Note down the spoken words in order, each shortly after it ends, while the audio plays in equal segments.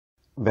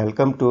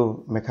Welcome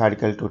to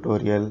Mechanical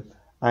Tutorial.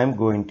 I am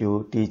going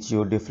to teach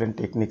you different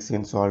techniques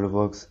in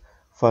SolidWorks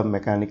for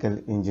mechanical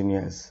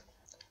engineers.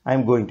 I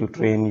am going to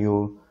train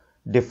you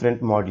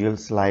different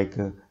modules like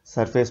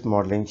surface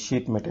modeling,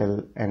 sheet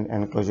metal and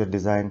enclosure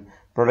design,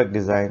 product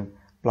design,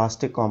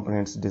 plastic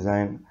components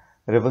design,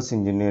 reverse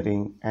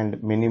engineering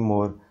and many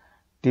more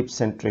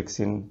tips and tricks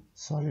in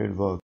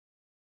SolidWorks.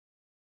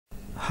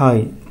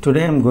 Hi,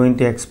 today I am going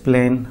to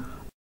explain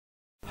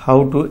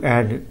how to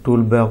add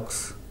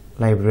Toolbox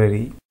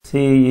Library.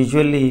 See,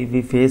 usually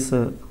we face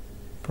a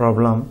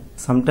problem.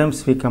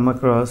 Sometimes we come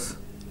across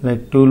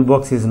like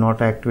Toolbox is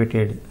not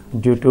activated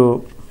due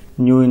to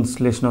new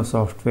installation of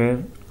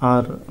software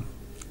or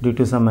due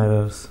to some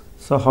errors.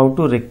 So how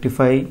to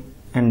rectify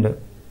and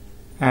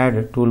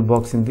add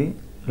Toolbox in the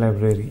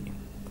library?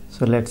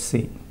 So let's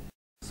see.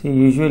 See,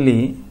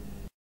 usually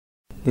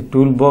the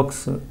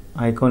Toolbox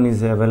icon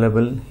is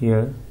available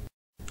here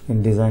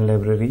in design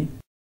library.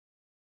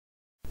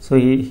 So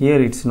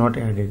here it's not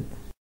added.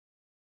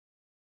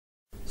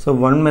 So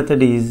one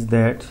method is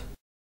that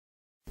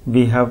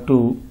we have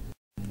to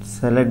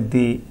select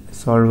the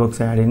SolidWorks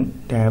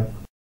add-in tab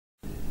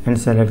and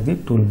select the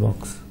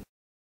toolbox.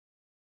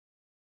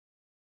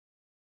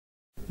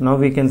 Now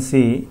we can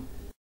see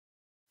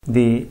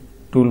the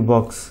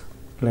toolbox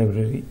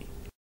library.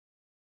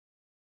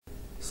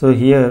 So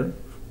here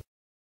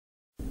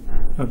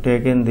I have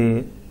taken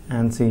the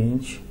ANSI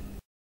inch.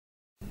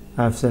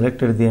 I have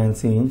selected the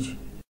ANSI inch,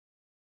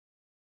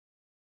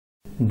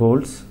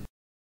 bolts,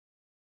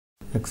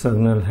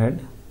 hexagonal head,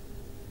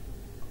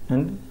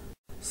 and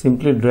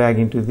simply drag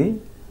into the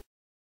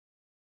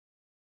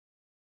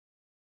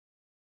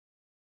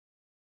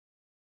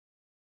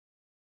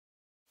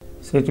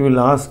so it will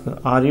ask,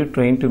 are you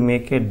trying to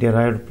make a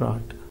derived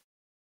part?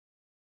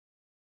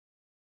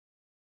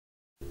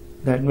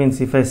 That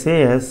means if I say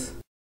yes,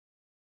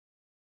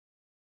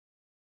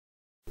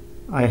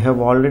 I have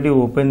already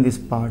opened this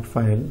part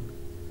file,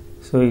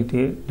 so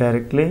it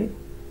directly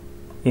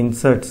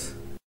inserts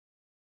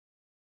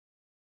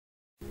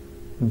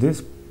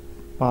this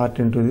part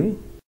into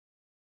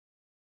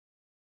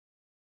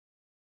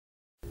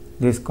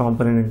this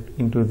component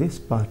into this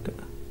part.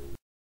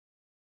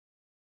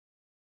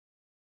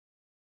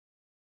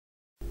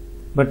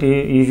 But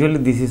usually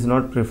this is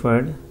not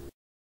preferred.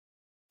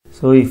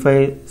 So if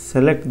I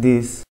select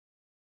this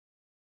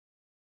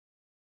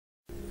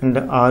and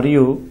are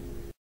you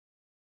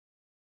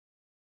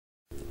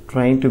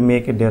trying to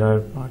make a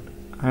derived part,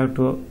 I have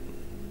to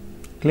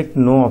click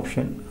no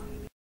option.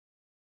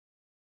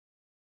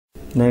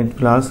 Then it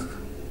will ask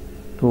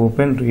to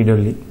open read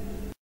only.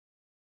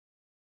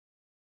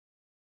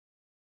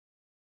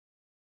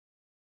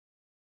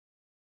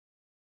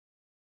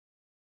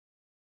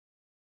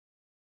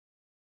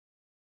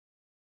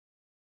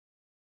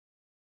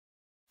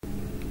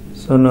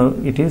 So now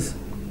it is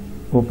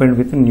opened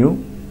with a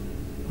new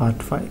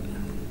part file.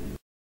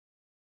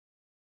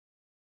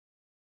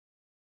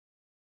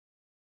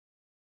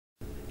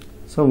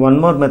 So one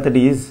more method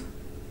is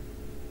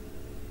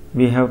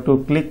we have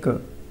to click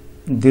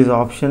this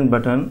option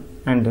button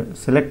and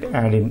select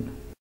add-in.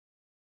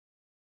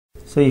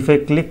 So if I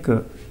click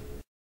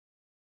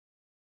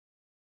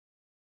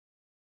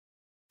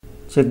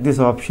check this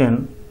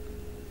option,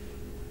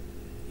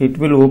 it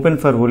will open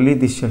for only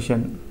this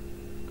session.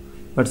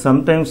 But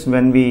sometimes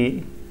when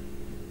we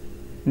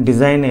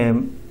design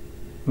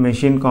a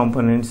machine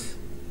components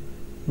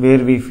where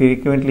we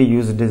frequently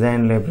use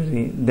design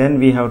library, then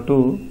we have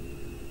to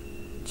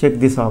check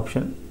this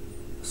option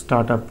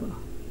startup,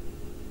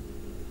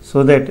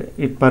 so that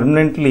it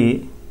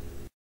permanently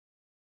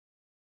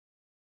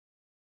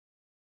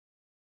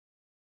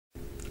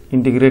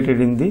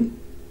integrated in the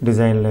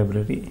design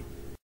library.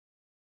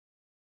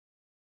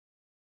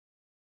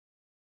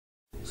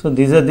 So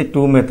these are the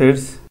two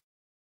methods.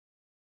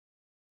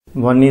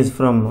 One is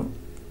from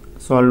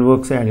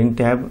SolidWorks add-in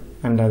tab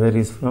and other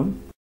is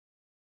from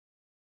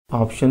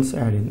options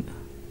add-in.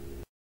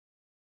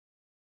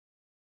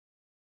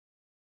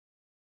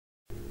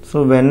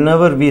 So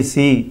whenever we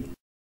see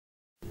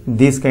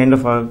this kind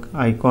of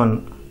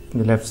icon in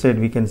the left side,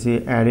 we can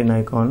see add-in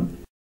icon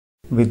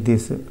with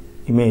this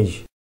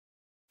image,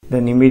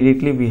 then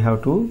immediately we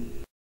have to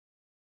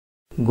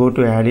go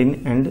to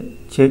add-in and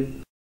check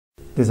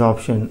this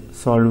option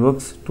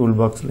SolidWorks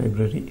Toolbox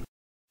Library.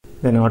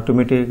 Then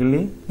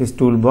automatically this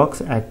toolbox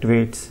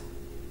activates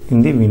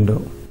in the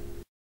window.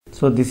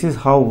 So this is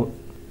how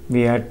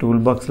we add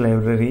Toolbox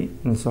Library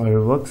in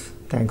SolidWorks.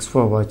 Thanks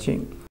for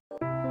watching.